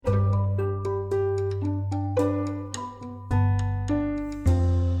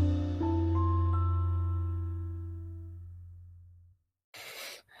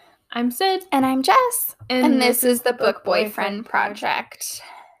I'm Sid. And I'm Jess. And this is the Book Boyfriend Project.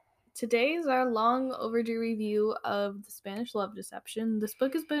 Today is our long overdue review of The Spanish Love Deception. This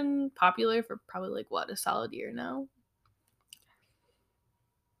book has been popular for probably a solid year now.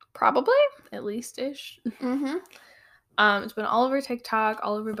 Probably. At least-ish. Mm-hmm. It's been all over TikTok,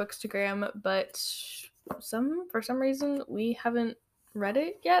 all over Bookstagram, but for some reason we haven't read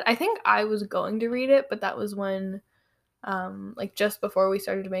it yet. I think I was going to read it, but that was when just before we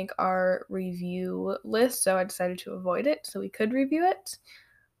started to make our review list, so I decided to avoid it so we could review it.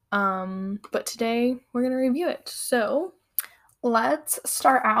 But today we're gonna review it. So let's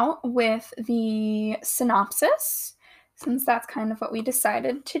start out with the synopsis, since that's kind of what we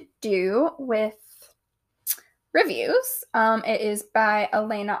decided to do with reviews. It is by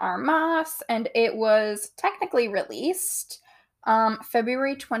Elena Armas, and it was technically released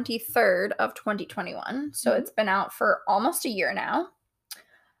February 23rd of 2021. So It's been out for almost a year now.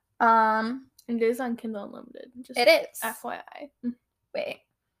 And it is on Kindle Unlimited. It is. FYI. Wait.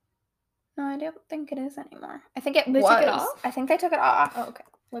 No, I don't think it is anymore. I think they took it off? I think they took it off. Oh, okay.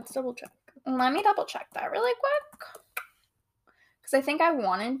 Let's double check. Let me double check that really quick. Because I think I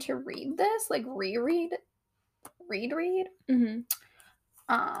wanted to read this, reread. Mm-hmm.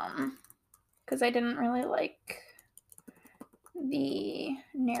 Because I didn't really like the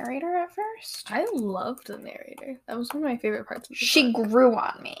narrator at first. I loved the narrator. That was one of my favorite parts of the She grew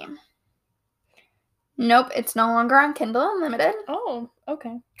on me. Nope, it's no longer on Kindle Unlimited. Oh,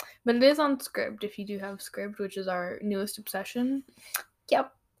 okay. But it is on Scribd if you do have Scribd, which is our newest obsession.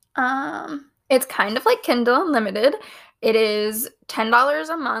 Yep. It's kind of like Kindle Unlimited. It is $10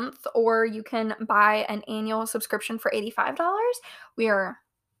 a month, or you can buy an annual subscription for $85. We are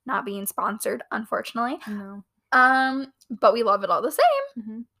not being sponsored, unfortunately. No. But we love it all the same.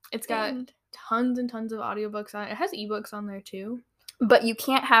 Mm-hmm. It's got tons and tons of audiobooks on it. It has ebooks on there too. But you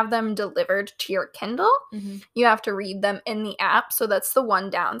can't have them delivered to your Kindle. Mm-hmm. You have to read them in the app. So that's the one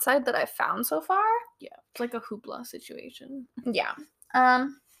downside that I've found so far. Yeah, it's like a Hoopla situation. Yeah.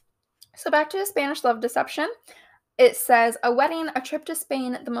 So back to the Spanish Love Deception. It says, a wedding, a trip to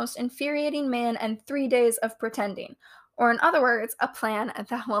Spain, the most infuriating man, and 3 days of pretending. Or in other words, a plan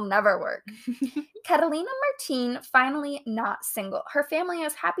that will never work. Catalina Martin, finally not single. Her family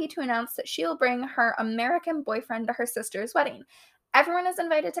is happy to announce that she'll bring her American boyfriend to her sister's wedding. Everyone is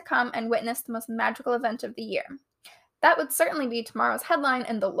invited to come and witness the most magical event of the year. That would certainly be tomorrow's headline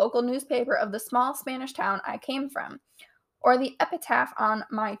in the local newspaper of the small Spanish town I came from, or the epitaph on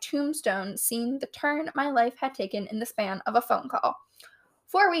my tombstone seeing the turn my life had taken in the span of a phone call.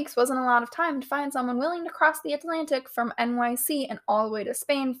 4 weeks wasn't a lot of time to find someone willing to cross the Atlantic from NYC and all the way to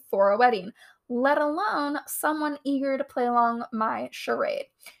Spain for a wedding, let alone someone eager to play along my charade.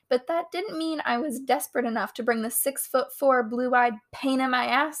 But that didn't mean I was desperate enough to bring the 6'4" blue-eyed pain in my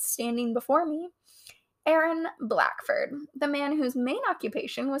ass standing before me. Aaron Blackford, the man whose main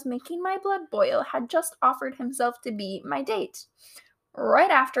occupation was making my blood boil, had just offered himself to be my date.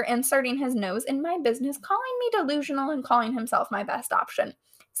 Right after inserting his nose in my business, calling me delusional and calling himself my best option.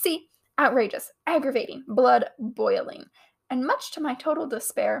 See, outrageous, aggravating, blood boiling, and much to my total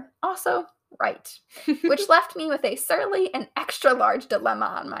despair, also right, which left me with a surly and extra-large dilemma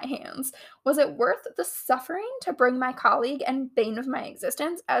on my hands. Was it worth the suffering to bring my colleague and bane of my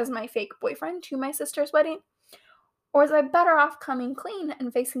existence as my fake boyfriend to my sister's wedding? Or was I better off coming clean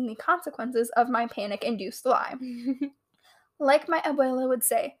and facing the consequences of my panic-induced lie? Like my abuela would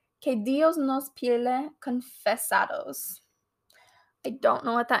say, que Dios nos pile confesados. I don't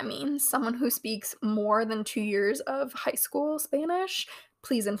know what that means. Someone who speaks more than 2 years of high school Spanish,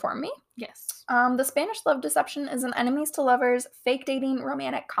 please inform me. Yes. The Spanish Love Deception is an enemies to lovers, fake dating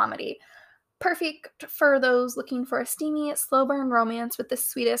romantic comedy. Perfect for those looking for a steamy, slow burn romance with the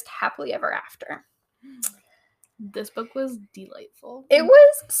sweetest happily ever after. This book was delightful. It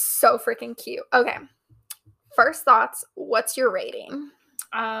was so freaking cute. Okay. First thoughts, what's your rating?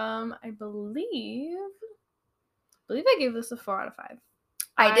 I believe I gave this a 4 out of 5.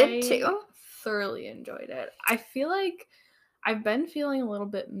 I did too. Thoroughly enjoyed it. I feel like I've been feeling a little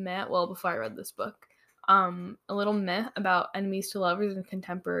bit meh, well, before I read this book, a little meh about enemies to lovers and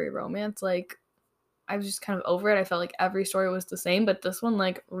contemporary romance. Like, I was just kind of over it. I felt like every story was the same, but this one,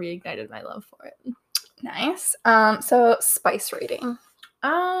 reignited my love for it. Nice. So spice rating.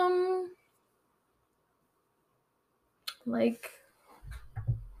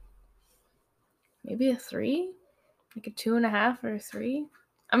 Maybe a 3? Like a 2.5 or a 3?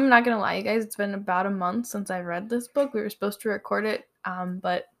 I'm not gonna lie, you guys, it's been about a month since I read this book. We were supposed to record it,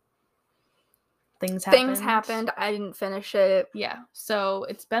 but things happened. I didn't finish it. Yeah, so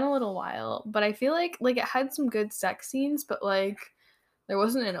it's been a little while, but I feel like it had some good sex scenes, but there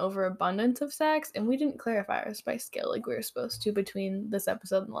wasn't an overabundance of sex, and we didn't clarify our spice scale like we were supposed to between this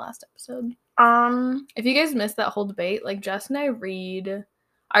episode and the last episode. If you guys missed that whole debate, like Jess and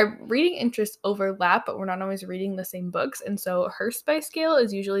our reading interests overlap, but we're not always reading the same books, and so her spice scale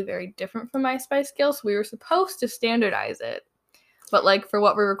is usually very different from my spice scale, so we were supposed to standardize it. But like for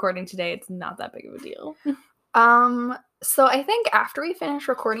what we're recording today, it's not that big of a deal. So I think after we finish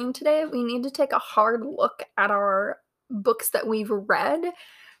recording today, we need to take a hard look at our books that we've read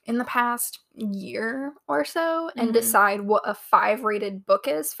in the past year or so and decide what a 5 rated book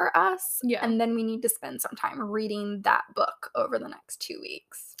is for us. Yeah. And then we need to spend some time reading that book over the next 2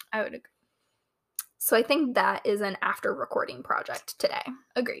 weeks. I would agree. So I think that is an after recording project today.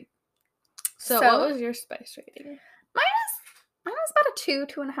 Agreed. So what was your spice rating? Mine was about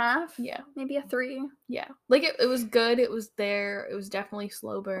a 2.5. Yeah. Maybe a 3. Yeah. Like, it was good. It was there. It was definitely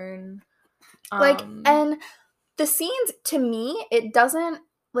slow burn. Like, and the scenes, to me, it doesn't,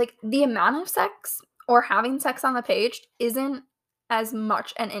 like, the amount of sex or having sex on the page isn't as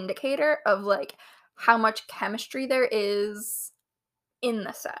much an indicator of, like, how much chemistry there is in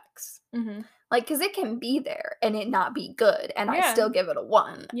the sex. Mm-hmm. Like, because it can be there and it not be good, and I still give it a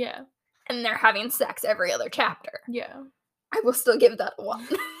 1. Yeah. And they're having sex every other chapter. Yeah. I will still give that a 1.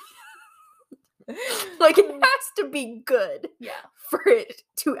 Like, it has to be good for it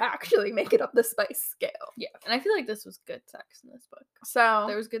to actually make it up the spice scale. Yeah. And I feel like this was good sex in this book. So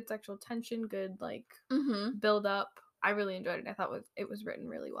there was good sexual tension, good, like, build up. I really enjoyed it. I thought it was written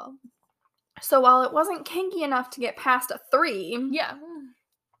really well. So while it wasn't kinky enough to get past a 3,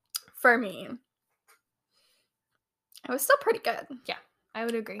 for me, it was still pretty good. Yeah, I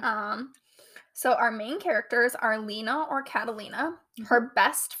would agree. So our main characters are Lena or Catalina, her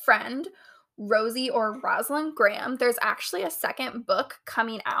best friend, Rosie or Rosalind Graham. There's actually a second book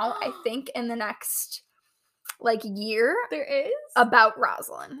coming out, I think, in the next, like, year. There is? About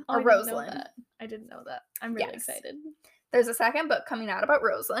Rosalind or Rosalind. I didn't know that. I'm really excited. There's a second book coming out about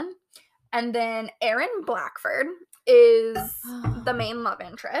Rosalind. And then Erin Blackford is the main love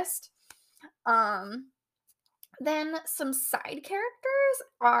interest. Then some side characters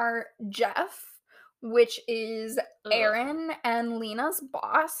are Jeff, which is Erin and Lena's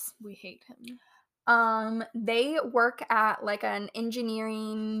boss. We hate him. They work at, like, an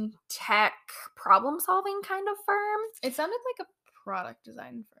engineering tech problem-solving kind of firm. It sounded like a product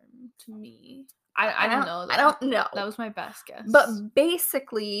design firm to me. I don't know that. I don't know. That was my best guess. But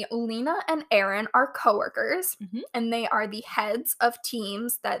basically, Lena and Erin are coworkers, and they are the heads of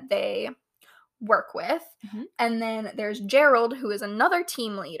teams that they work with. And then there's Gerald, who is another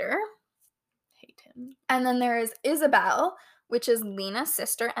team leader. Hate him. And then there is Isabel, which is Lena's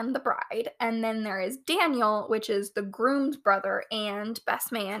sister and the bride. And then there is Daniel, which is the groom's brother and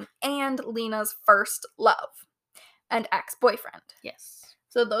best man and Lena's first love and ex-boyfriend. Yes.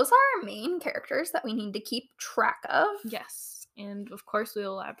 So those are our main characters that we need to keep track of. Yes. And of course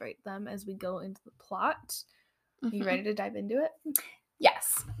we'll elaborate them as we go into the plot. You ready to dive into it?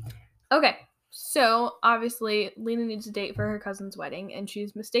 Yes. Okay. So, obviously, Lena needs a date for her cousin's wedding, and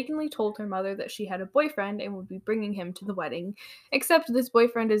she's mistakenly told her mother that she had a boyfriend and would be bringing him to the wedding, except this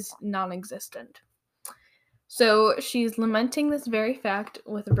boyfriend is non-existent. So, she's lamenting this very fact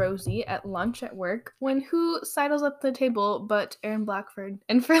with Rosie at lunch at work, when who sidles up the table but Erin Blackford.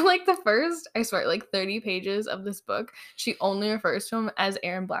 And for, like, the first, I swear, like, 30 pages of this book, she only refers to him as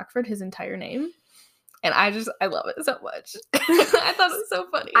Erin Blackford, his entire name. And I love it so much. I thought it was so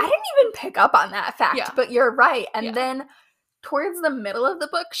funny. I didn't even pick up on that fact, but you're right. And then towards the middle of the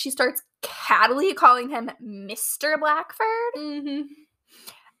book, she starts cattily calling him Mr. Blackford.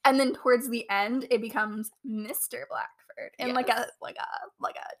 And then towards the end, it becomes Mr. Blackford. And like a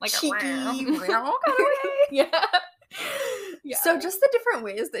cheeky kind of way. So just the different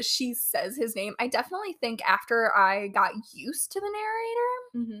ways that she says his name. I definitely think after I got used to the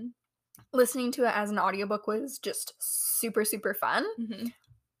narrator, listening to it as an audiobook was just super, super fun.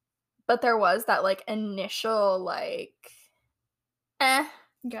 But there was that, like, initial, like,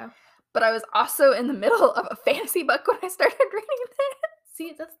 Yeah. But I was also in the middle of a fantasy book when I started reading this.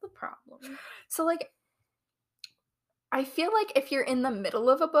 See, that's the problem. So, like, I feel like if you're in the middle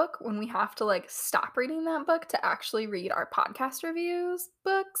of a book, when we have to, like, stop reading that book to actually read our podcast reviews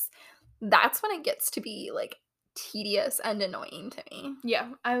books, that's when it gets to be, like, tedious and annoying to me. Yeah,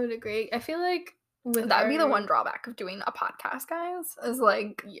 I would agree. I feel like that would be the one drawback of doing a podcast, guys, is,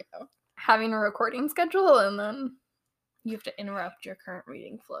 like, having a recording schedule and then you have to interrupt your current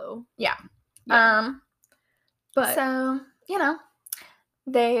reading flow. But so, you know,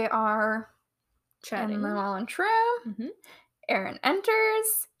 they are chatting in the lunch room, Aaron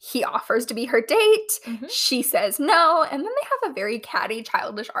enters. He offers to be her date. Mhm. She says no. And then they have a very catty,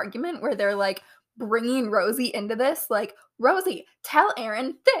 childish argument where they're like bringing Rosie into this. Like, Rosie, tell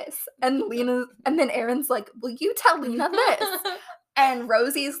Aaron this. And then Aaron's like, will you tell Lena this? And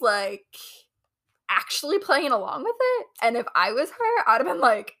Rosie's like actually playing along with it. And if I was her, I'd have been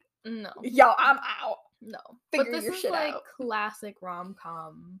like, No. yo, I'm out. No. Figure but this your is shit like out. classic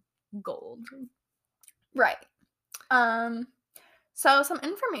rom-com gold. Right. So some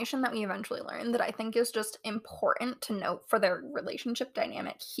information that we eventually learned that I think is just important to note for their relationship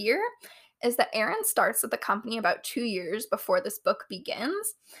dynamic here is that Aaron starts at the company about 2 years before this book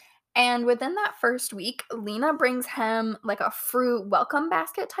begins. And within that first week, Lena brings him like a fruit welcome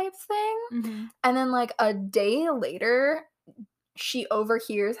basket type thing. Mm-hmm. And then like a day later, she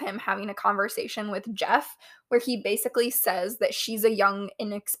overhears him having a conversation with Jeff where he basically says that she's a young,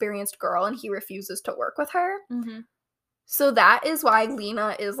 inexperienced girl and he refuses to work with her. Mm-hmm. So that is why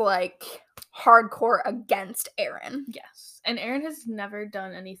Lena is like hardcore against Aaron. Yes. And Aaron has never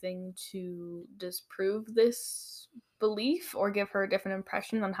done anything to disprove this belief or give her a different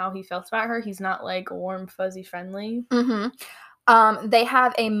impression on how he felt about her. He's not like warm, fuzzy, friendly. Mm-hmm. They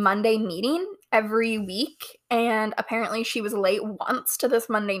have a Monday meeting every week, and apparently she was late once to this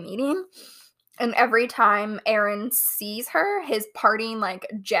Monday meeting. And every time Aaron sees her, his parting like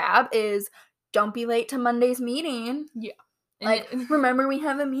jab is, don't be late to Monday's meeting. Yeah. Like, remember we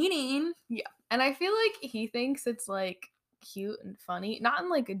have a meeting. Yeah. And I feel like he thinks it's like cute and funny, not in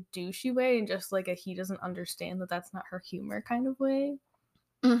like a douchey way, and just like a he doesn't understand that that's not her humor kind of way.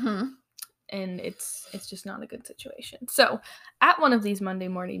 Mm-hmm. And it's just not a good situation. So at one of these Monday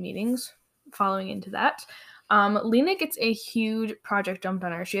morning meetings, following into that, Lena gets a huge project dumped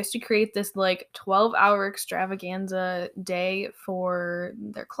on her. She has to create this like 12-hour extravaganza day for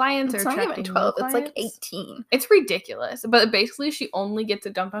their clients. It's not even 12, it's like 18. It's ridiculous. But basically she only gets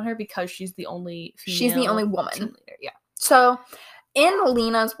it dumped on her because she's the only female. She's the only woman. Team leader. Yeah. So in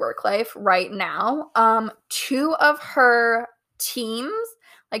Lena's work life right now, two of her team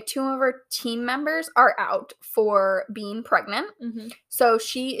members are out for being pregnant. Mm-hmm. So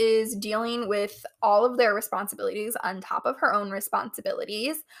she is dealing with all of their responsibilities on top of her own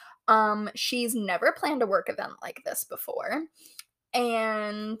responsibilities. She's never planned a work event like this before.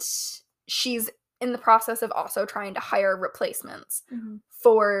 And she's in the process of also trying to hire replacements mm-hmm.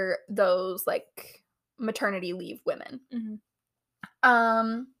 for those like maternity leave women.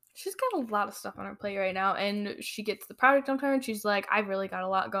 Mm-hmm. She's got a lot of stuff on her plate right now, and she gets the project dumped on her, and she's like, I've really got a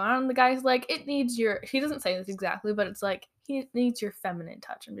lot going on. And the guy's like, it needs your, he doesn't say this exactly, but it's like, he needs your feminine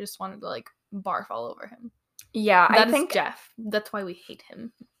touch, and just wanted to like barf all over him. Yeah, I think Jeff. That's why we hate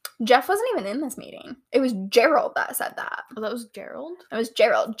him. Jeff wasn't even in this meeting. It was Gerald that said that. Oh, that was Gerald? It was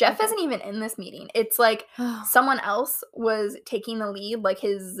Gerald. Jeff isn't even in this meeting. It's like someone else was taking the lead, like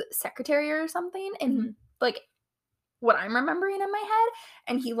his secretary or something, and like what I'm remembering in my head,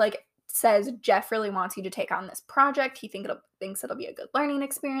 and he like says Jeff really wants you to take on this project. He thinks it'll be a good learning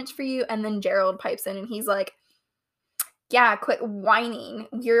experience for you. And then Gerald pipes in and he's like, yeah, quit whining.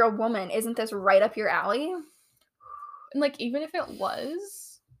 You're a woman. Isn't this right up your alley? And like, even if it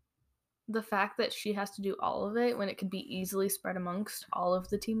was, the fact that she has to do all of it when it could be easily spread amongst all of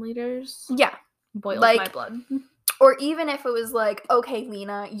the team leaders. Yeah. Boils my blood. Or even if it was like, okay,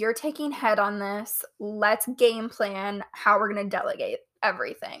 Lena, you're taking head on this. Let's game plan how we're going to delegate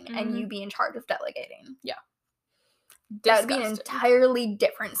everything. And you be in charge of delegating. Yeah. That would be an entirely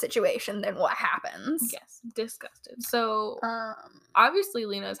different situation than what happens. Yes. Disgusted. So, obviously,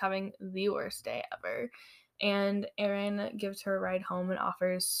 Lena is having the worst day ever. And Aaron gives her a ride home and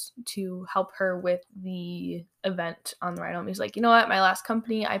offers to help her with the event on the ride home. He's like, you know what? My last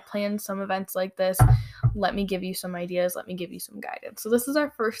company, I planned some events like this. Let me give you some ideas. Let me give you some guidance. So this is our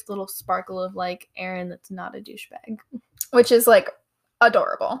first little sparkle of like Aaron that's not a douchebag. Which is like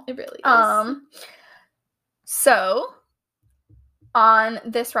adorable. It really is. So on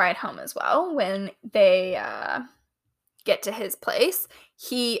this ride home as well, when they get to his place,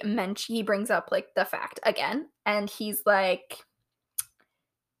 he brings up like the fact again, and he's like,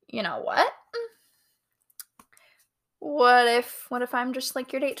 you know what if I'm just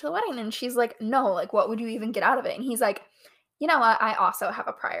like your date to the wedding? And she's like, no, like what would you even get out of it? And he's like, you know what, I also have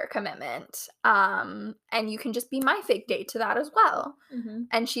a prior commitment, and you can just be my fake date to that as well.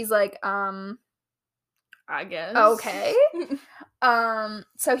 And she's like, I guess okay.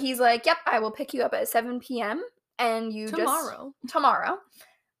 So he's like, yep, I will pick you up at 7 p.m. and you tomorrow,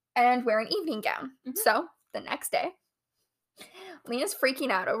 and wear an evening gown. So the next day, Lena's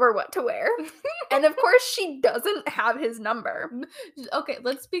freaking out over what to wear. And of course, she doesn't have his number. Okay,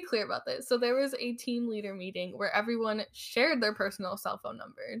 let's be clear about this. So there was a team leader meeting where everyone shared their personal cell phone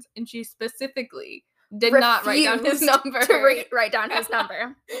numbers, and she specifically did not write down his Refused number. to write down his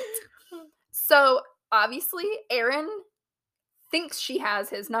number. So obviously, Aaron thinks she has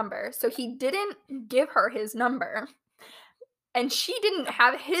his number, so he didn't give her his number. And she didn't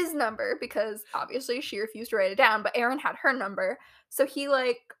have his number because obviously she refused to write it down, but Aaron had her number. So she's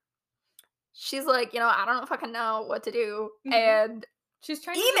like, I don't fucking know what to do. Mhm. And she's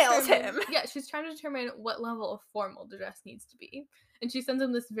trying emails to him. Yeah, she's trying to determine what level of formal the dress needs to be. And she sends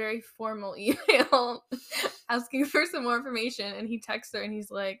him this very formal email asking for some more information. And he texts her and he's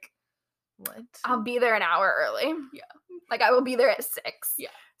like, what? I'll be there an hour early. Yeah. Like, I will be there at 6. Yeah.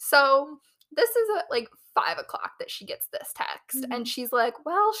 So this is at like 5 o'clock that she gets this text. Mhm. And she's like,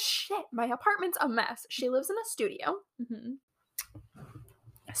 well, shit, my apartment's a mess. She lives in a studio. Mhm.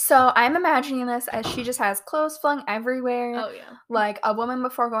 So I'm imagining this as she just has clothes flung everywhere. Oh, yeah. Like a woman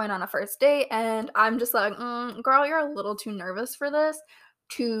before going on a first date. And I'm just like, girl, you're a little too nervous for this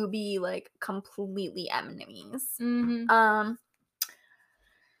to be like completely enemies. Mhm.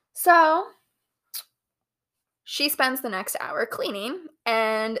 So she spends the next hour cleaning,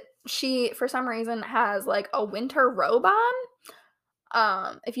 and she, for some reason, has like a winter robe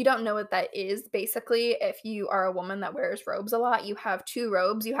on. If you don't know what that is, basically, if you are a woman that wears robes a lot, you have 2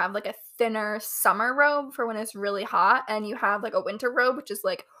 robes. You have like a thinner summer robe for when it's really hot, and you have like a winter robe, which is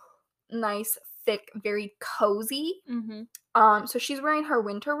like nice, thick, very cozy. Mhm. So she's wearing her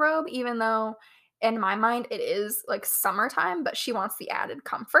winter robe, even though in my mind it is like summertime, but she wants the added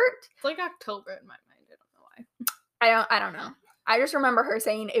comfort. It's like October in my mind. I don't know why. I don't know. I just remember her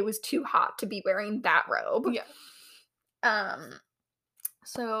saying it was too hot to be wearing that robe. Yeah.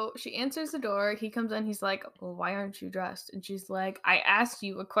 So she answers the door. He comes in. He's like, well, why aren't you dressed? And she's like, I asked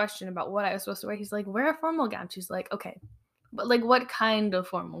you a question about what I was supposed to wear. He's like, wear a formal gown. She's like, okay. But like, what kind of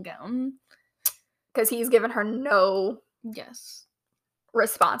formal gown? Because he's given her no Yes.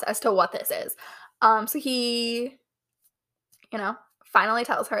 response as to what this is. So he, finally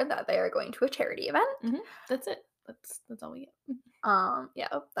tells her that they are going to a charity event. Mm-hmm. That's it. That's all we get. Yeah,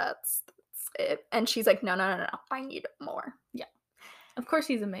 that's it. And she's like, no, I need more. Yeah. Of course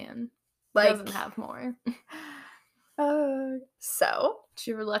he's a man. Like, Doesn't have more. So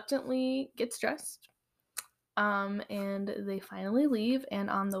she reluctantly gets dressed. And they finally leave, and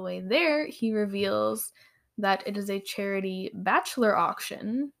on the way there, he reveals that it is a charity bachelor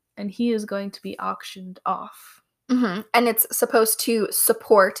auction, and he is going to be auctioned off. Mm-hmm. And it's supposed to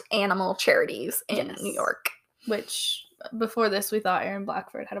support animal charities in New York. Which, before this, we thought Aaron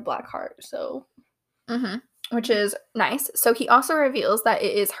Blackford had a black heart, so... Mm-hmm. Which is nice. So he also reveals that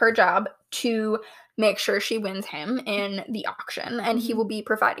it is her job to make sure she wins him in the auction, and he will be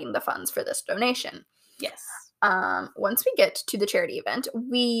providing the funds for this donation. Yes. Once we get to the charity event,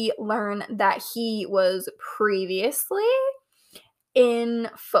 we learn that he was previously in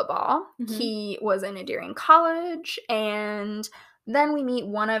football. Mm-hmm. He was in Deering College, and then we meet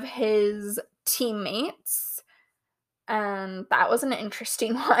one of his teammates, and that was an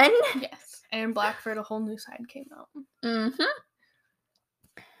interesting one. Yes. Aaron Blackford, a whole new side came out. Mm-hmm.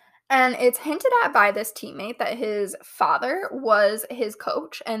 And it's hinted at by this teammate that his father was his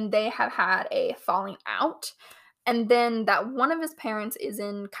coach, and they have had a falling out. And then that one of his parents is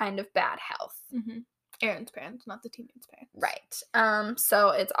in kind of bad health. Mm-hmm. Aaron's parents, not the teammate's parents. Right. So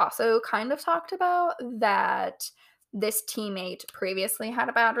it's also kind of talked about that this teammate previously had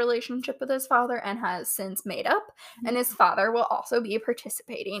a bad relationship with his father and has since made up. Mm-hmm. And his father will also be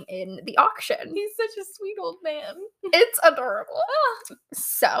participating in the auction. He's such a sweet old man. It's adorable.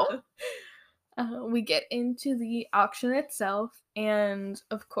 So... we get into the auction itself, and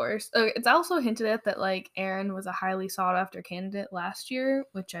of course, it's also hinted at that like Aaron was a highly sought after candidate last year,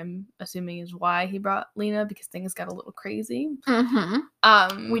 which I'm assuming is why he brought Lena, because things got a little crazy.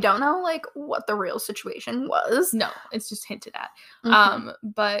 Mm-hmm. We don't know like what the real situation was. No, it's just hinted at. Mm-hmm.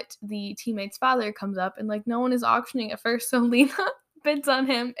 But the teammate's father comes up and like no one is auctioning at first, so Lena bids on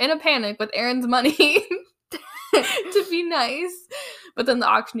him in a panic with Aaron's money. To be nice, but then the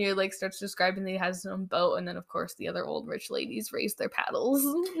auctioneer like starts describing that he has his own boat, and then of course the other old rich ladies raise their paddles.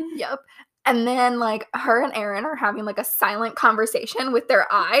 Yep. And then like her and Aaron are having like a silent conversation with their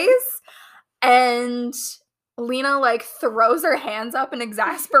eyes, and Lena like throws her hands up in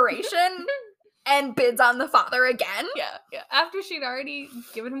exasperation and bids on the father again. Yeah. After she'd already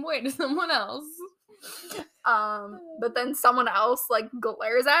given him away to someone else. But then someone else like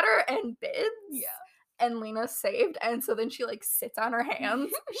glares at her and bids. Yeah. and Lena's saved, and so then she, like, sits on her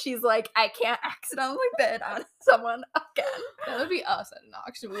hands. She's like, I can't accidentally bid on someone again. That would be us at an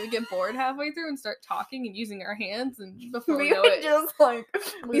auction. We would get bored halfway through and start talking and using our hands, and before we We know would it, just, like,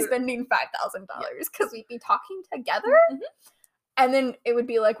 we be were- spending $5,000 because we'd be talking together, Mhm. and then it would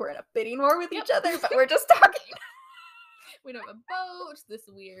be like we're in a bidding war with Yep. each other, but we're just talking. we don't have a boat, this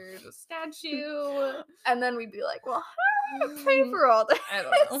weird statue. And then we'd be like, well, how do I pay for all this? I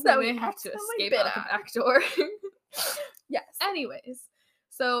don't know. So we we may have to accidentally escape bid out the on. back door. Yes. Anyways,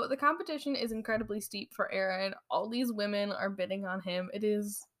 so the competition is incredibly steep for Aaron. All these women are bidding on him. It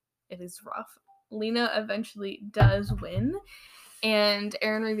is rough. Lena eventually does win, and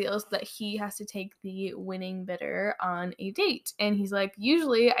Aaron reveals that he has to take the winning bidder on a date. And he's like,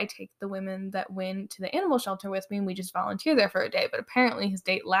 usually I take the women that win to the animal shelter with me and we just volunteer there for a day. But apparently his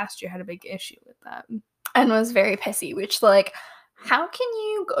date last year had a big issue with that. And was very pissy, which, like, how can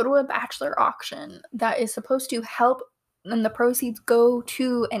you go to a bachelor auction that is supposed to help and the proceeds go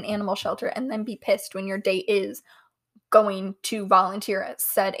to an animal shelter and then be pissed when your date is going to volunteer at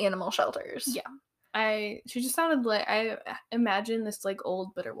said animal shelters? Yeah. She just sounded like, I imagine this, like,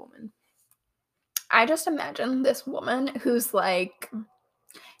 old bitter woman. I just imagine this woman who's like,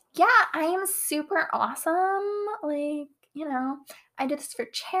 yeah, I am super awesome. Like, you know, I did this for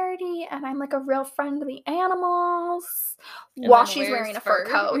charity and I'm like a real friend to the animals. And While then she's wears wearing a fur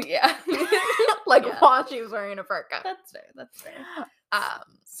coat. Yeah. Like, Yeah. while she was wearing a fur coat. That's fair.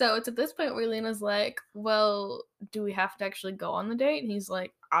 Um, So it's at this point where Lena's like, well, do we have to actually go on the date? And he's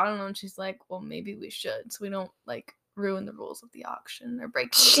like, I don't know. And she's like, well, maybe we should, so we don't, like, ruin the rules of the auction or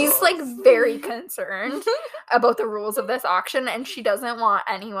break the she's rules. like very concerned about the rules of this auction, and she doesn't want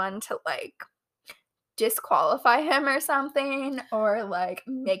anyone to, like, disqualify him or something, or, like,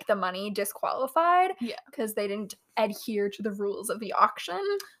 make the money disqualified. Yeah. Because they didn't adhere to the rules of the auction.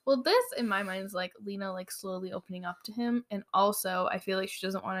 Well, this, in my mind, is, like, Lena, like, slowly opening up to him. And also, I feel like she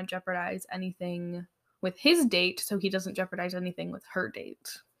doesn't want to jeopardize anything with his date, so he doesn't jeopardize anything with her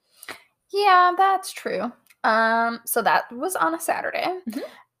date. Yeah, that's true. So that was on a Saturday. Mhm.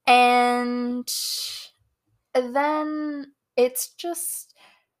 And then it's just,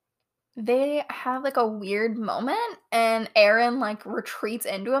 they have, like, a weird moment, and Aaron, like, retreats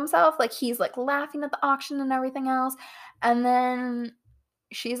into himself. Like, he's, like, laughing at the auction and everything else. And then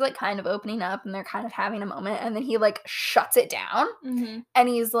she's, like, kind of opening up, and they're kind of having a moment. And then he, like, shuts it down. Mm-hmm. And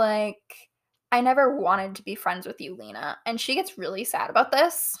he's like, I never wanted to be friends with you, Lena. And she gets really sad about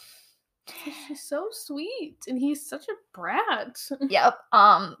this. She's so sweet, and he's such a brat. Yep.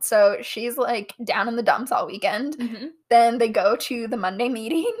 So she's, like, down in the dumps all weekend. Mm-hmm. Then they go to the Monday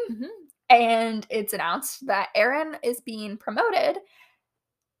meeting, Mm-hmm. and it's announced that Aaron is being promoted,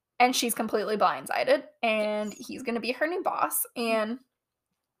 and she's completely blindsided, and he's going to be her new boss. And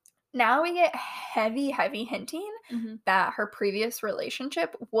now we get heavy hinting Mm-hmm. that her previous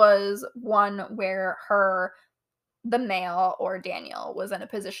relationship was one where the male, or Daniel, was in a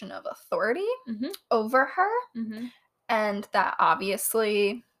position of authority Mm-hmm. over her, Mm-hmm. and that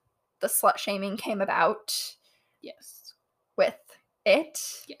obviously the slut shaming came about Yes. with it.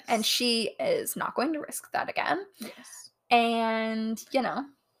 Yes. And she is not going to risk that again. Yes. And, you know,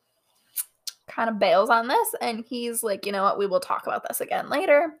 kind of bails on this, and he's like, you know what, we will talk about this again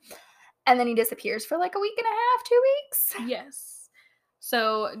later. And then he disappears for like a week and a half, 2 weeks. Yes.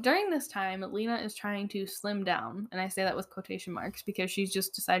 So during this time, Lena is trying to slim down, and I say that with quotation marks because she's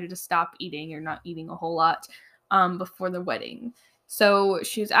just decided to stop eating, or not eating a whole lot, before the wedding. So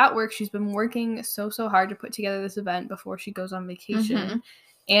she's at work. She's been working so hard to put together this event before she goes on vacation, Mhm.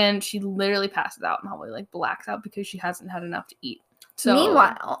 and she literally passes out in the hallway, like blacks out because she hasn't had enough to eat. So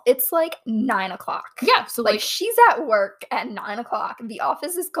Meanwhile, it's like 9 o'clock. yeah, so Like, like she's at work at 9 o'clock. The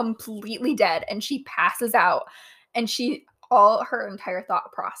office is completely dead, and she passes out. And all her entire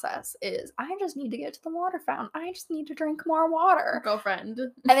thought process is, I just need to get to the water fountain. I just need to drink more water. girlfriend.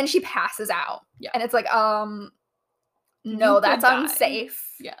 And then she passes out. Yeah. And it's like, no, You could that's die.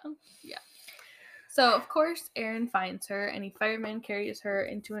 unsafe. Yeah. So, of course, Aaron finds her, and a fireman carries her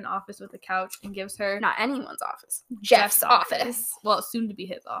into an office with a couch and gives her Not anyone's office. Jeff's office. Well, soon to be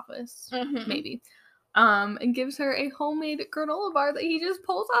his office, Mhm. maybe. And gives her a homemade granola bar that he just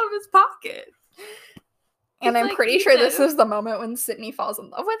pulls out of his pocket. And It's I'm like, pretty sure this Jesus. is the moment when Sydney falls in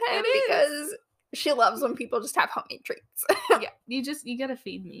love with him, It is. because she loves when people just have homemade treats. Yeah, you gotta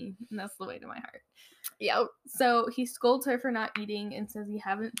feed me, and that's the way to my heart. Yep. So he scolds her for not eating and says he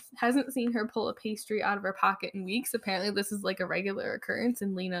hasn't seen her pull a pastry out of her pocket in weeks. Apparently this is like a regular occurrence,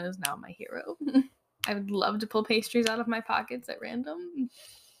 and Lena is now my hero. I would love to pull pastries out of my pockets at random.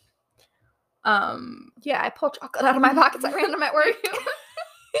 Yeah, I pull chocolate out of my pockets at random at work.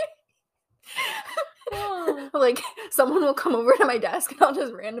 like, someone will come over to my desk and I'll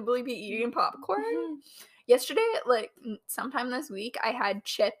just randomly be eating popcorn. Yesterday, like, sometime this week, I had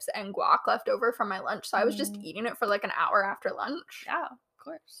chips and guac left over from my lunch, so I was just eating it for, like, an hour after lunch. Yeah, of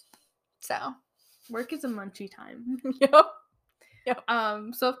course. So. Work is a munchy time. Yep.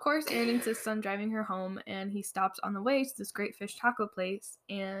 So of course Erin insists on driving her home, and he stops on the way to this great fish taco place,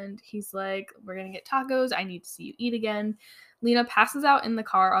 and he's like, we're gonna get tacos, I need to see you eat again. Lena passes out in the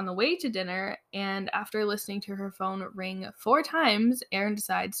car on the way to dinner, and after listening to her phone ring 4 times, Erin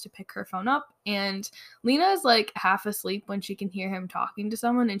decides to pick her phone up, and Lena is like half asleep when she can hear him talking to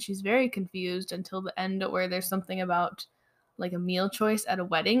someone, and she's very confused until the end where there's something about like a meal choice at a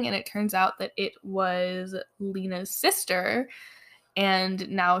wedding, and it turns out that it was Lena's sister. And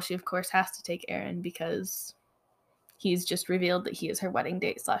now she, of course, has to take Erin because he's just revealed that he is her wedding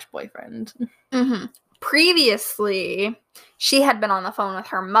date / boyfriend. Mm-hmm. Previously, she had been on the phone with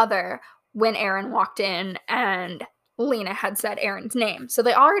her mother when Erin walked in, and Lena had said Erin's name. So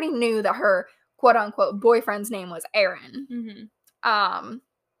they already knew that her quote-unquote boyfriend's name was Erin. Mm-hmm.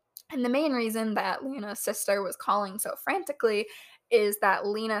 And the main reason that Lena's sister was calling so frantically is that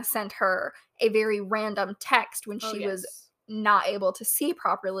Lena sent her a very random text when she was not able to see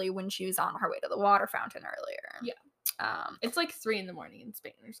properly when she was on her way to the water fountain earlier. Yeah. It's like 3 a.m. in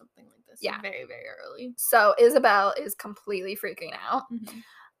Spain or something like this. Yeah. Very, very early. So Isabel is completely freaking out.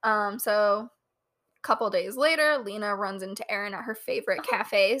 Mm-hmm. So a couple days later, Lena runs into Erin at her favorite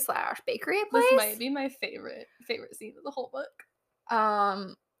cafe / bakery place. This might be my favorite scene of the whole book.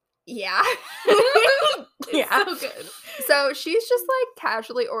 Yeah. Yeah. So good. So she's just like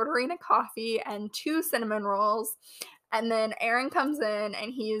casually ordering a coffee and 2 cinnamon rolls. And then Erin comes in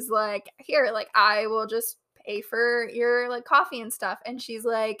and he's like, here, like, I will just pay for your like coffee and stuff. And she's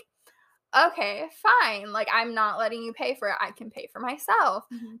like, okay, fine. Like, I'm not letting you pay for it. I can pay for myself.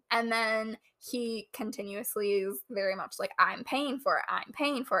 Mm-hmm. And then he continuously is very much like, I'm paying for it. I'm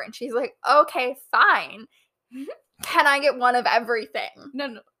paying for it. And she's like, okay, fine. Can I get one of everything?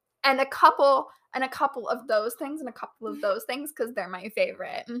 No. And a couple of those things and a couple of those things because they're my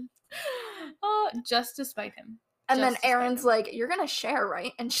favorite. Just to spite him. And then Erin's like, you're going to share,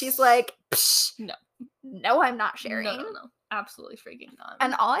 right? And she's like, psh, no, I'm not sharing. No. Absolutely freaking not.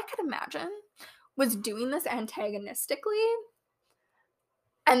 And all I could imagine was doing this antagonistically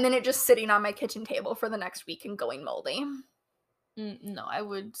and then it just sitting on my kitchen table for the next week and going moldy. No, I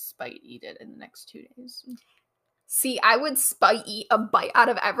would spite eat it in the next 2 days. See, I would spite eat a bite out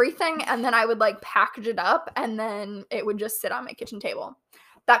of everything and then I would like package it up and then it would just sit on my kitchen table.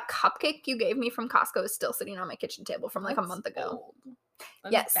 That cupcake you gave me from Costco is still sitting on my kitchen table from like a month ago.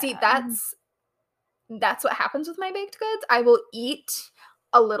 Yeah, see, that's what happens with my baked goods. I will eat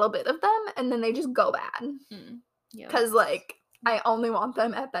a little bit of them and then they just go bad. Because like I only want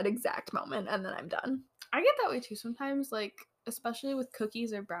them at that exact moment and then I'm done. I get that way too sometimes, like especially with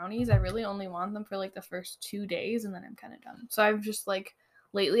cookies or brownies. I really only want them for like the first 2 days and then I'm kind of done. So I've just like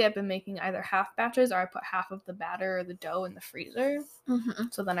lately I've been making either half batches or I put half of the batter or the dough in the freezer. Mm-hmm.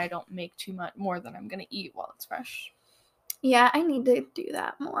 So then I don't make too much more than I'm going to eat while it's fresh. Yeah, I need to do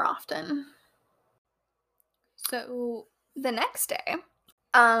that more often. So the next day,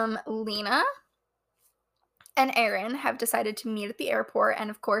 Lena and Erin have decided to meet at the airport. And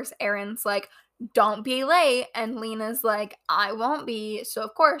of course, Erin's like, don't be late. And Lena's like, I won't be. So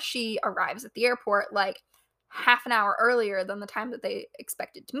of course, she arrives at the airport like half an hour earlier than the time that they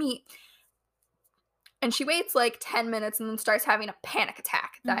expected to meet. And she waits like 10 minutes and then starts having a panic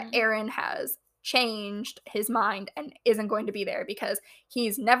attack that Erin has changed his mind and isn't going to be there because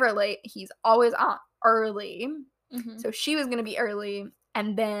he's never late. He's always on early. So she was going to be early.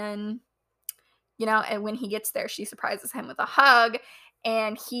 And then, you know, and when he gets there, she surprises him with a hug.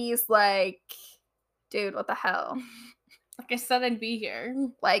 And he's like, dude, what the hell? Like I said, I'd be here.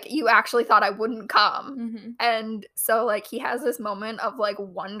 Like, you actually thought I wouldn't come. And so, like, he has this moment of, like,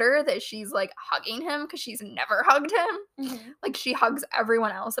 wonder that she's, like, hugging him because she's never hugged him. Like, she hugs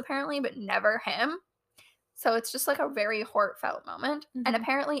everyone else, apparently, but never him. So it's just, like, a very heartfelt moment. And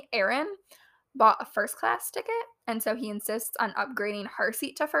apparently Erin bought a first class ticket, and so he insists on upgrading her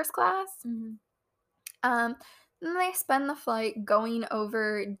seat to first class. Then they spend the flight going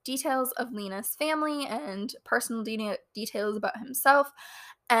over details of Lena's family and personal details about himself.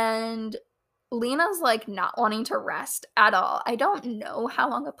 And Lena's like not wanting to rest at all. I don't know how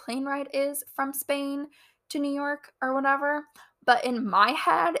long a plane ride is from Spain to New York or whatever, but in my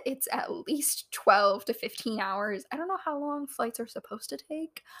head, it's at least 12 to 15 hours. I don't know how long flights are supposed to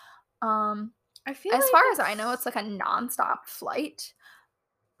take. I feel as far as I know, it's like a nonstop flight.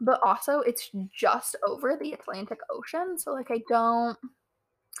 But also, it's just over the Atlantic Ocean, so, like, I don't...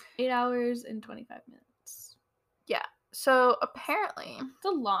 8 hours and 25 minutes. So apparently, It's a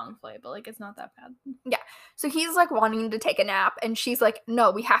long flight, but like it's not that bad. so he's like wanting to take a nap, and she's like,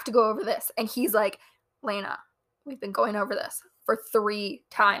 no, we have to go over this. And he's like, Lena, we've been going over this for 3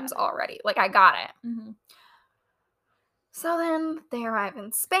 times already. Like, I got it. Mm-hmm. So then they arrive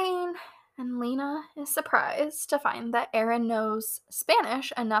in Spain, and Lena is surprised to find that Aaron knows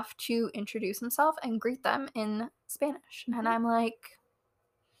Spanish enough to introduce himself and greet them in Spanish. And I'm like,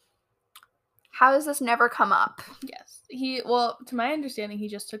 how has this never come up? Yes. Well, to my understanding, he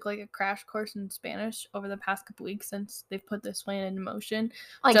just took like a crash course in Spanish over the past couple weeks since they've put this plan into motion.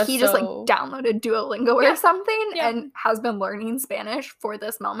 Like, he just like downloaded Duolingo or something and has been learning Spanish for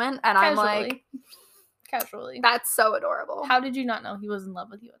this moment. And I'm like, casually. That's so adorable. How did you not know he was in love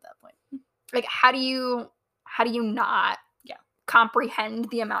with you at that point? Like, how do you not comprehend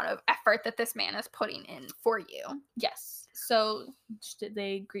the amount of effort that this man is putting in for you? Yes. So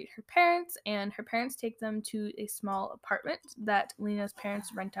they greet her parents, and her parents take them to a small apartment that Lena's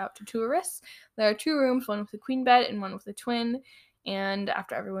parents rent out to tourists. There are 2 rooms, one with a queen bed and one with a twin. And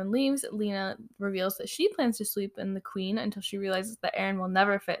after everyone leaves, Lena reveals that she plans to sleep in the queen until she realizes that Aaron will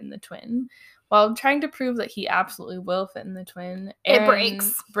never fit in the twin. While trying to prove that he absolutely will fit in the twin, Aaron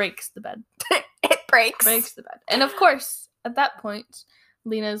breaks the bed. It breaks the bed. And of course, at that point,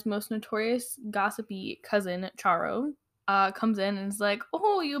 Lena's most notorious gossipy cousin, Charo, comes in and is like,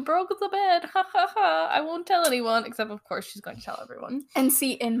 oh, you broke the bed. Ha ha ha. I won't tell anyone. Except, of course, she's going to tell everyone. And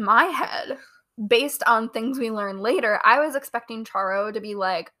see, in my head, based on things we learn later, I was expecting Charo to be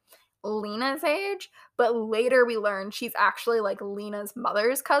like Lena's age, but later we learn she's actually like Lena's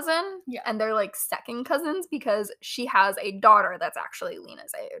mother's cousin. Yeah. And they're like second cousins because she has a daughter that's actually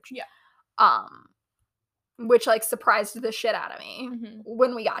Lena's age. Yeah. Which like surprised the shit out of me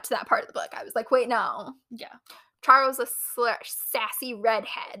when we got to that part of the book. I was like, wait, no. Yeah. Charo's a sassy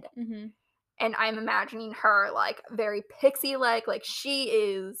redhead. And I'm imagining her like very pixie-like. Like, she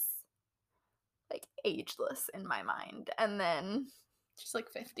is like ageless in my mind. And then she's like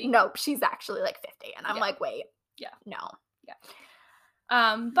 50. Nope, she's actually like 50. And I'm like, wait. Yeah. No. Yeah.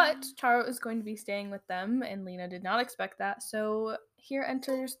 But Charo is going to be staying with them, and Lena did not expect that. So here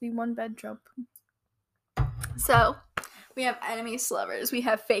enters the 1-bed trope. So we have enemies to lovers. We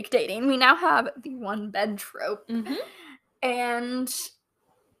have fake dating. We now have the 1-bed trope. And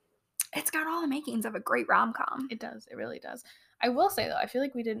it's got all the makings of a great rom-com. It does. It really does. I will say, though, I feel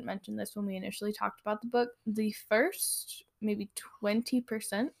like we didn't mention this when we initially talked about the book. The first maybe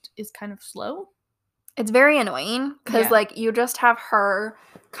 20% is kind of slow. It's very annoying because, like, you just have her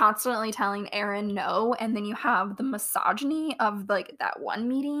constantly telling Aaron no, and then you have the misogyny of, like, that one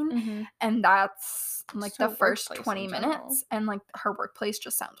meeting, and that's, like, the first 20 minutes, and, like, her workplace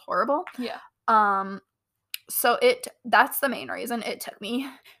just sounds horrible. Yeah. So that's the main reason it took me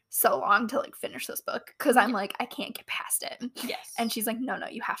so long to, like, finish this book, because I'm like, I can't get past it. Yes. And she's like, no,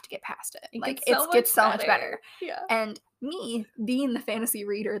 you have to get past it. Like, it gets so much better. Yeah. And me, being the fantasy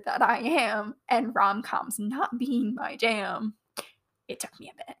reader that I am, and rom-coms not being my jam, it took me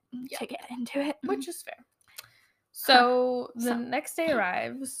a bit to get into it. Which is fair. So the next day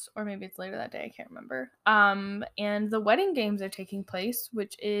arrives, or maybe it's later that day, I can't remember. And the wedding games are taking place,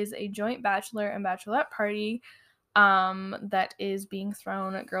 which is a joint bachelor and bachelorette party that is being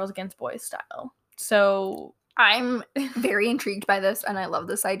thrown at Girls Against Boys style. So I'm very intrigued by this, and I love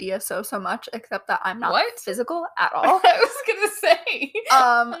this idea so much, except that I'm not physical at all. I was gonna say.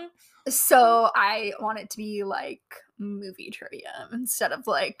 So I want it to be like movie trivia instead of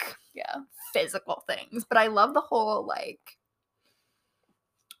like physical things. But I love the whole like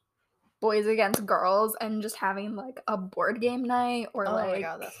boys against girls and just having like a board game night, or oh like, my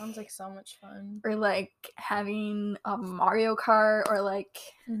god, that sounds like so much fun. Or like having a Mario Kart, or like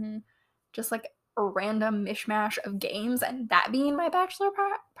just like a random mishmash of games, and that being my bachelor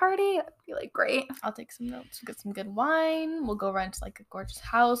party. That'd be like great. I'll take some notes, get some good wine. We'll go rent like a gorgeous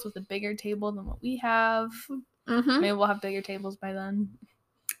house with a bigger table than what we have. Maybe we'll have bigger tables by then.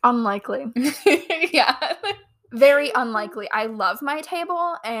 Unlikely. Yeah. Very unlikely. I love my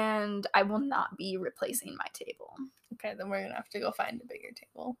table, and I will not be replacing my table. Okay, then we're gonna have to go find a bigger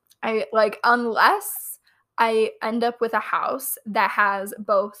table. Unless I end up with a house that has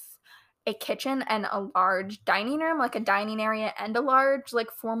both a kitchen and a large dining room, like a dining area and a large,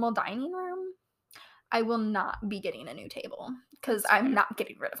 like, formal dining room, I will not be getting a new table, because I'm not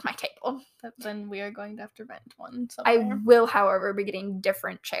getting rid of my table. Then we are going to have to rent one somewhere. I will, however, be getting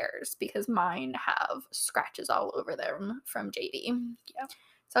different chairs, because mine have scratches all over them from JD. Yeah.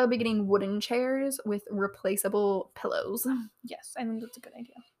 So I'll be getting wooden chairs with replaceable pillows. Yes, I think that's a good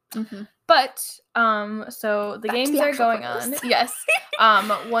idea. Mhm. But so the Back to games the are actual going quiz. on. Yes.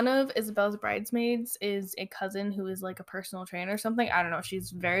 One of Isabel's bridesmaids is a cousin who is like a personal trainer or something. I don't know.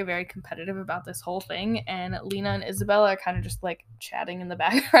 She's very, very competitive about this whole thing. And Lena and Isabel are kind of just like chatting in the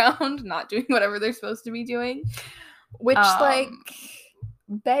background, not doing whatever they're supposed to be doing. Which, like,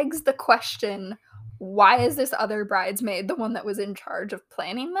 begs the question, why is this other bridesmaid the one that was in charge of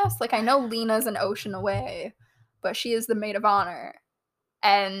planning this? Like, I know Lena's an ocean away, but she is the maid of honor.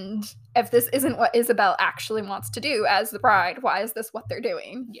 And if this isn't what Isabel actually wants to do as the bride, why is this what they're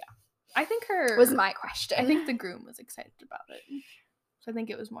doing? Yeah. I think was my question. I think the groom was excited about it. So I think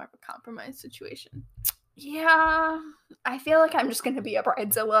it was more of a compromise situation. Yeah. I feel like I'm just going to be a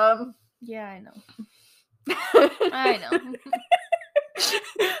bridezilla. Yeah, I know. I know.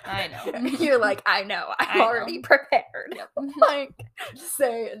 I know. You're like, I know. I'm already prepared. Yep. Like,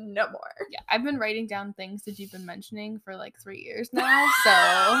 say no more. Yeah, I've been writing down things that you've been mentioning for like 3 years now,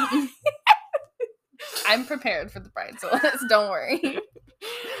 so I'm prepared for the bridezillas. Don't worry.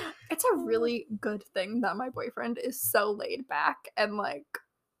 It's a really good thing that my boyfriend is so laid back and like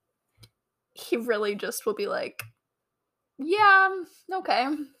he really just will be like, yeah, okay.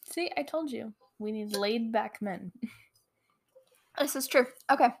 See, I told you. We need laid back men. This is true.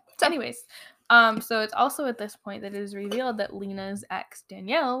 Okay. So anyways, so it's also at this point that it is revealed that Lena's ex,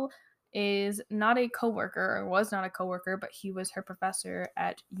 Danielle, is not a coworker, or was not a coworker, but he was her professor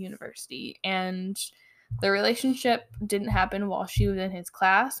at university. And the relationship didn't happen while she was in his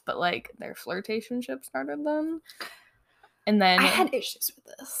class, but like their flirtationship started then. And then I had issues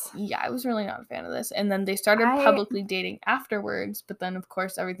with this. Yeah, I was really not a fan of this. And then they started publicly dating afterwards, but then of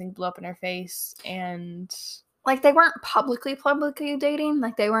course everything blew up in her face, and like they weren't publicly dating,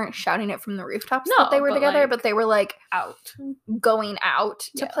 like they weren't shouting it from the rooftops No, that they were but, together, like, but they were like out. going out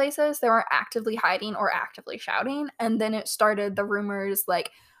to Yeah. places. They weren't actively hiding or actively shouting. And then it started the rumors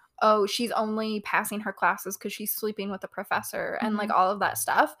like, oh, she's only passing her classes because she's sleeping with the professor and like all of that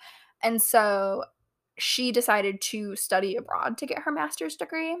stuff. And so she decided to study abroad to get her master's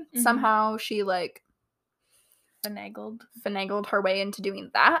degree. Somehow she like finagled her way into doing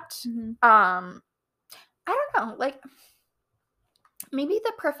that. I don't know, like maybe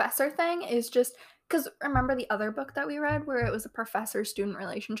the professor thing is just because remember the other book that we read where it was a professor-student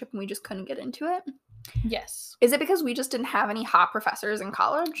relationship and we just couldn't get into it? Yes. Is it because we just didn't have any hot professors in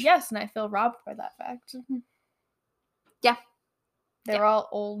college? Yes, and I feel robbed by that fact. Yeah. They're all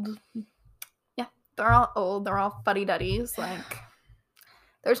old. Yeah, they're all old. They're all fuddy-duddies. Like,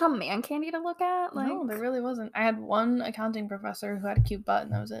 there's no man candy to look at. Like, No, there really wasn't. I had one accounting professor who had a cute butt,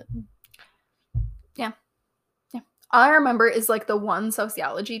 and that was it. Yeah. Yeah. All I remember is, like, the one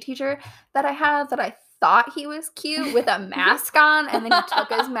sociology teacher that I had that I thought he was cute with a mask on, and then he took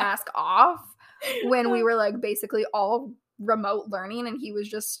his mask off when we were, like, basically all remote learning, and he was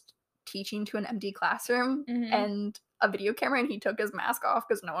just teaching to an empty classroom and a video camera, and he took his mask off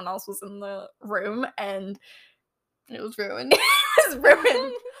because no one else was in the room, and it was ruined. It was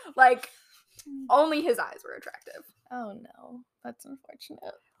ruined. Like, only his eyes were attractive. Oh no, that's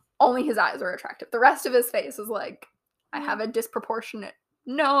unfortunate. Only his eyes were attractive. The rest of his face was like, I have a disproportionate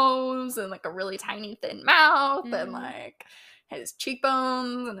nose and like a really tiny thin mouth and like his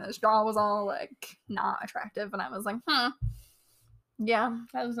cheekbones and his jaw was all like not attractive, and I was like, yeah,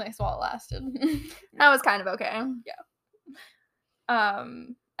 that was nice while it lasted. That was kind of okay. Yeah.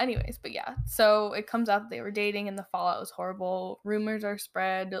 Anyways, but yeah, so it comes out that they were dating and the fallout was horrible. Rumors are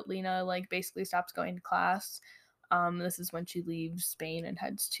spread. Lena like basically stops going to class. This is when she leaves Spain and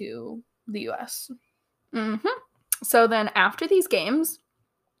heads to the US. So then after these games,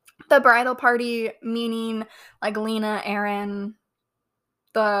 the bridal party, meaning like Lena, Aaron,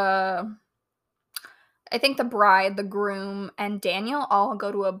 I think the bride, the groom, and Daniel all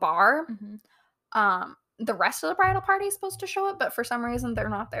go to a bar. The rest of the bridal party is supposed to show up, but for some reason they're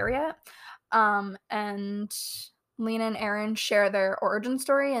not there yet. And Lena and Aaron share their origin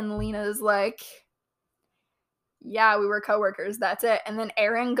story, and Lena's like, yeah, we were coworkers, that's it. And then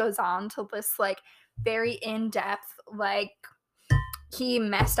Aaron goes on to this like very in-depth, like he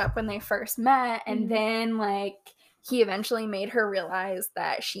messed up when they first met, and then like he eventually made her realize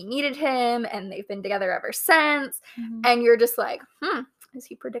that she needed him, and they've been together ever since. And you're just like, is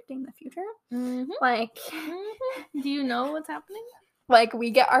he predicting the future? Like, do you know what's happening? Like, we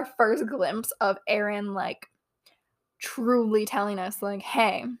get our first glimpse of Aaron like truly telling us like,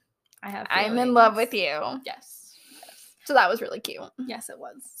 hey, I'm in love with you. Yes. So that was really cute. Yes, it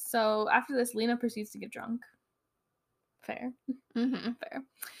was. So after this, Lena proceeds to get drunk. Fair. Fair.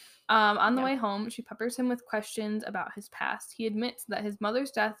 On the way home, she peppers him with questions about his past. He admits that his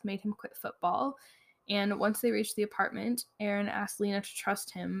mother's death made him quit football, And once they reach the apartment, Aaron asks Lena to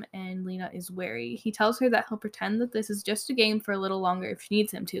trust him, and Lena is wary. He tells her that he'll pretend that this is just a game for a little longer if she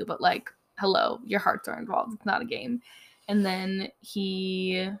needs him to, but like, hello, your hearts are involved. It's not a game. And then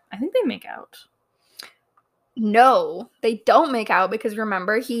I think they make out. No, they don't make out because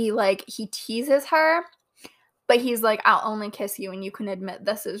remember, he teases her, but he's like, I'll only kiss you and you can admit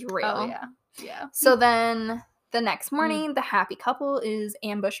this is real. Oh, yeah. Yeah. So then the next morning, the happy couple is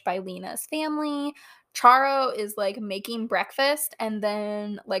ambushed by Lena's family. Charo is like making breakfast, and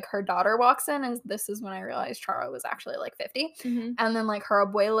then like her daughter walks in, and this is when I realized Charo was actually like 50. Mm-hmm. And then like her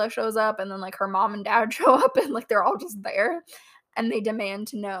abuela shows up, and then like her mom and dad show up, and like they're all just there, and they demand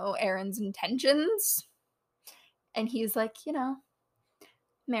to know Aaron's intentions. And he's like,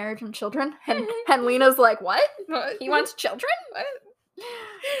 marriage and children. And Lena's like, what? He wants children? What?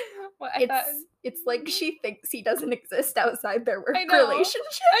 Well, it's like she thinks he doesn't exist outside their work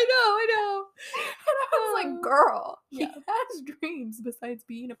relationship. I know. And I was like, girl, he has dreams besides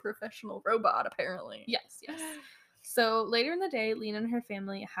being a professional robot, apparently. Yes. So later in the day, Lena and her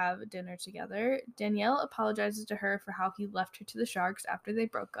family have dinner together. Danielle apologizes to her for how he left her to the sharks after they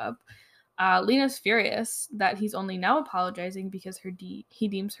broke up. Lena's furious that he's only now apologizing because he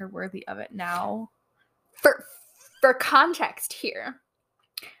deems her worthy of it now. For context here,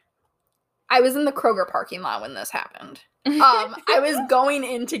 I was in the Kroger parking lot when this happened. I was going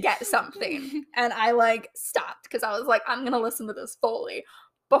in to get something, and I like stopped because I was like, I'm gonna listen to this fully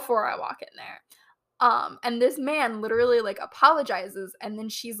before I walk in there. And this man literally like apologizes, and then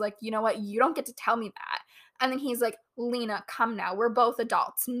she's like, you know what, you don't get to tell me that. And then he's like, Lena, come now. We're both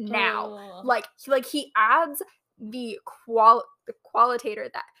adults now. Oh. Like he adds the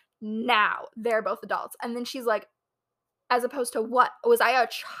qualitator that now they're both adults. And then she's like, as opposed to what? Was I a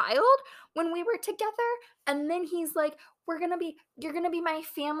child when we were together? And then he's like, you're gonna be my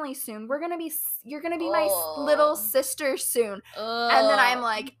family soon. You're gonna be my little sister soon. And then I'm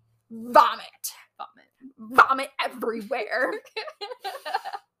like, vomit everywhere.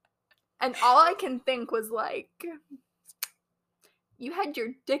 And all I can think was like, you had your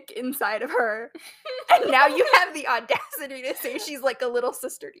dick inside of her, and now you have the audacity to say she's like a little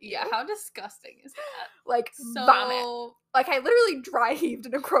sister to you. Yeah, how disgusting is that? Like, vomit. Like, I literally dry heaved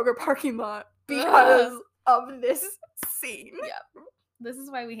in a Kroger parking lot because of this scene. Yeah. This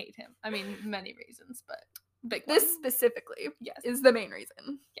is why we hate him. I mean, many reasons, but this specifically is the main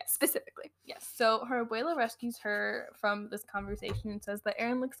reason. Yes. Specifically. Yes. So her abuela rescues her from this conversation and says that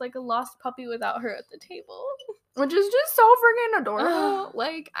Aaron looks like a lost puppy without her at the table. Which is just so freaking adorable.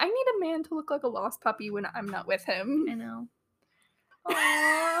 Like, I need a man to look like a lost puppy when I'm not with him. I know.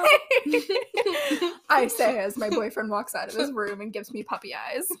 I say as my boyfriend walks out of his room and gives me puppy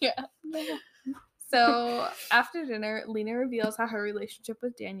eyes. Yeah. So after dinner, Lena reveals how her relationship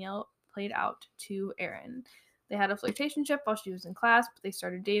with Danielle played out to Aaron. They had a flirtationship while she was in class, but they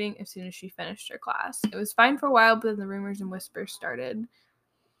started dating as soon as she finished her class. It was fine for a while, but then the rumors and whispers started.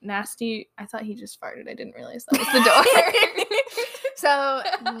 Nasty, I thought he just farted. I didn't realize that was the door. So,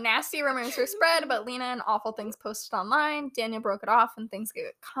 nasty rumors were spread about Lena and awful things posted online. Danielle broke it off and things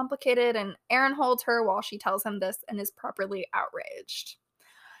get complicated, and Aaron holds her while she tells him this and is properly outraged.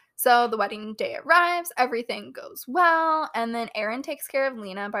 So the wedding day arrives, everything goes well, and then Aaron takes care of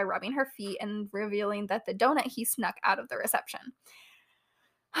Lena by rubbing her feet and revealing that the donut he snuck out of the reception.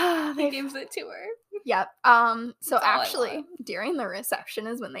 He gives it to her. Yep. So actually, during the reception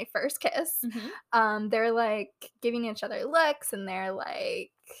is when they first kiss. Mm-hmm. They're like giving each other looks and they're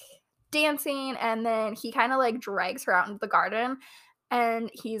like dancing, and then he kind of like drags her out into the garden, and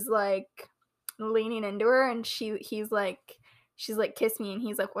he's like leaning into her, and she's like, kiss me, and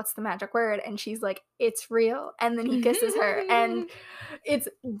he's like, what's the magic word? And she's like, it's real. And then he kisses her, and it's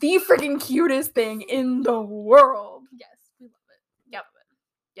the freaking cutest thing in the world. Yes, we love it. Yep.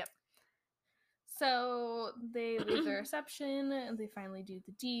 So they leave the reception, and they finally do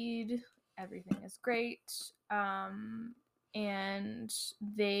the deed. Everything is great. And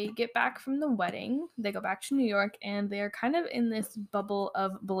they get back from the wedding. They go back to New York, and they're kind of in this bubble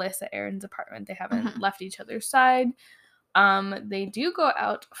of bliss at Aaron's apartment. They haven't left each other's side. They do go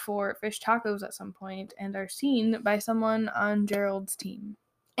out for fish tacos at some point and are seen by someone on Gerald's team.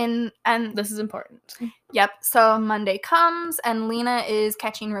 And this is important. Yep. So Monday comes, and Lena is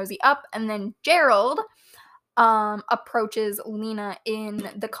catching Rosie up, and then Gerald approaches Lena in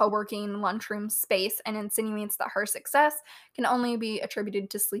the co-working lunchroom space and insinuates that her success can only be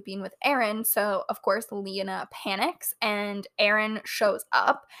attributed to sleeping with Aaron. So of course Lena panics, and Aaron shows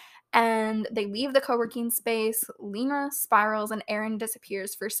up. and they leave the co-working space. Lena spirals and Aaron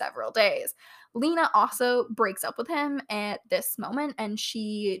disappears for several days. Lena also breaks up with him at this moment, and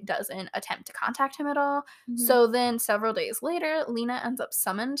she doesn't attempt to contact him at all. Mhm. So then several days later, Lena ends up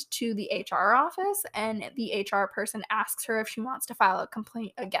summoned to the HR office, and the HR person asks her if she wants to file a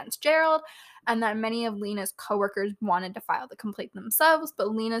complaint against Gerald, and that many of Lena's coworkers wanted to file the complaint themselves,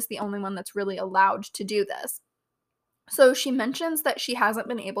 but Lena's the only one that's really allowed to do this. So she mentions that she hasn't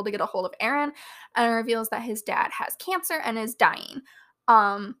been able to get a hold of Aaron, and reveals that his dad has cancer and is dying.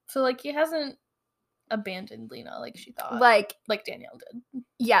 So, like, he hasn't abandoned Lena like she thought. Like Danielle did.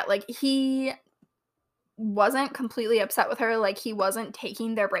 Yeah, like, he wasn't completely upset with her. Like, he wasn't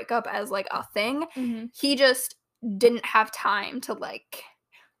taking their breakup as, like, a thing. Mm-hmm. He just didn't have time to, like,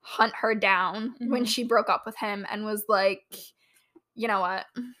 hunt her down when she broke up with him, and was like, you know what?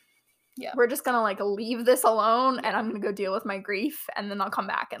 Yeah. We're just gonna, like, leave this alone, and I'm gonna go deal with my grief, and then I'll come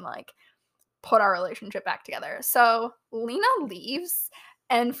back and, like, put our relationship back together. So Lena leaves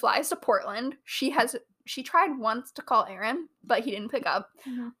and flies to Portland. She tried once to call Aaron, but he didn't pick up.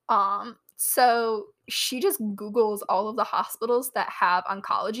 Mm-hmm. So she just Googles all of the hospitals that have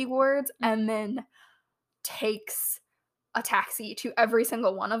oncology wards, and then takes a taxi to every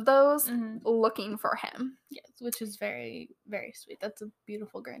single one of those, looking for him. Yes, which is very, very sweet. That's a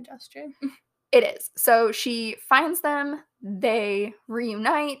beautiful grand gesture. It is. So she finds them, they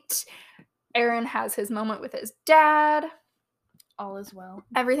reunite, Aaron has his moment with his dad. All is well.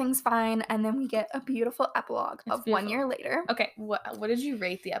 Everything's fine, and then we get a beautiful epilogue of beautiful. 1 year later. Okay, what did you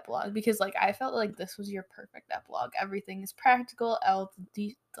rate the epilogue? Because, like, I felt like this was your perfect epilogue. Everything is practical, all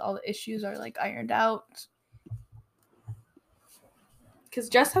the issues are, like, ironed out. Because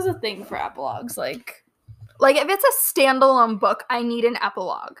Jess has a thing for epilogues, like, if it's a standalone book, I need an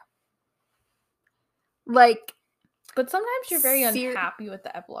epilogue. Like, but sometimes you're very unhappy with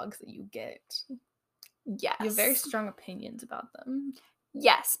the epilogues that you get. Yes. You have very strong opinions about them.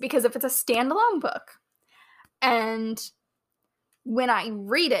 Yes, because if it's a standalone book, and when I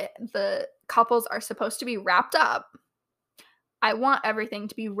read it, the couples are supposed to be wrapped up, I want everything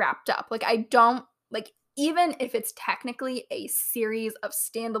to be wrapped up. Like, I don't, like, even if it's technically a series of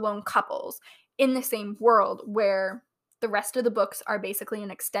standalone couples in the same world where the rest of the books are basically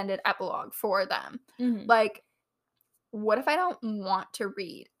an extended epilogue for them. Mm-hmm. Like, what if I don't want to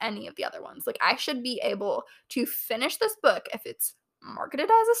read any of the other ones? Like, I should be able to finish this book if it's marketed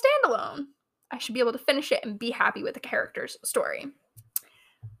as a standalone. I should be able to finish it and be happy with the character's story.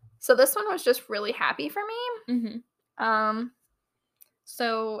 So this one was just really happy for me. Mm-hmm.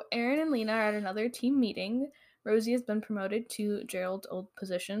 So Aaron and Lena are at another team meeting. Rosie has been promoted to Gerald's old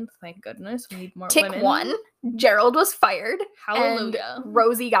position. Thank goodness. We need more women. Tick 1. Gerald was fired. Hallelujah. And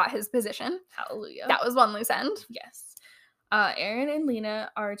Rosie got his position. Hallelujah. That was one loose end. Yes. Aaron and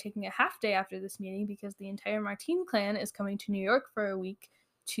Lena are taking a half day after this meeting because the entire Martine clan is coming to New York for a week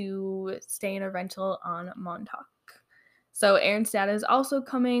to stay in a rental on Montauk. So Aaron's dad is also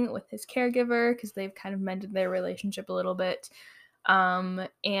coming with his caregiver because they've kind of mended their relationship a little bit.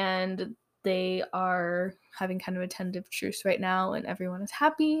 And they are having kind of a tentative truce right now, and everyone is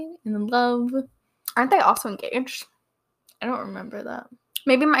happy and in love. Aren't they also engaged? I don't remember that.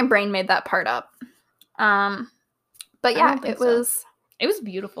 Maybe my brain made that part up. But yeah, it was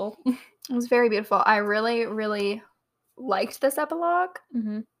beautiful. It was very beautiful. I really, really liked this epilogue.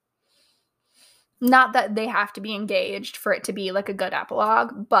 Mm-hmm. Not that they have to be engaged for it to be like a good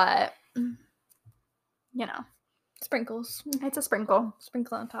epilogue, but you know, sprinkles. It's a sprinkle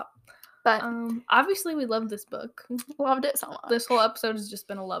on top. But obviously we love this book. Loved it so much. This whole episode has just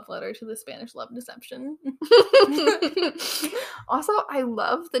been a love letter to the Spanish love deception. Also, I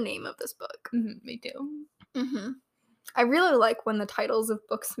love the name of this book. Mm-hmm, me too. Mm-hmm. I really like when the titles of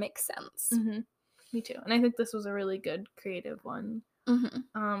books make sense. Mm-hmm. Me too. And I think this was a really good creative one.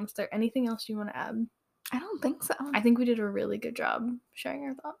 Mm-hmm. Is there anything else you want to add? I don't think so. I think we did a really good job sharing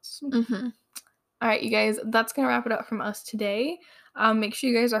our thoughts. Mm-hmm. All right, you guys, that's going to wrap it up from us today. Make sure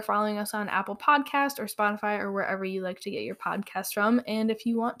you guys are following us on Apple Podcast or Spotify or wherever you like to get your podcast from. And if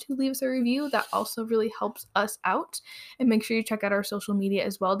you want to leave us a review, that also really helps us out. And make sure you check out our social media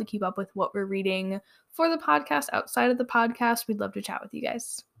as well to keep up with what we're reading for the podcast outside of the podcast. We'd love to chat with you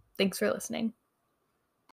guys. Thanks for listening.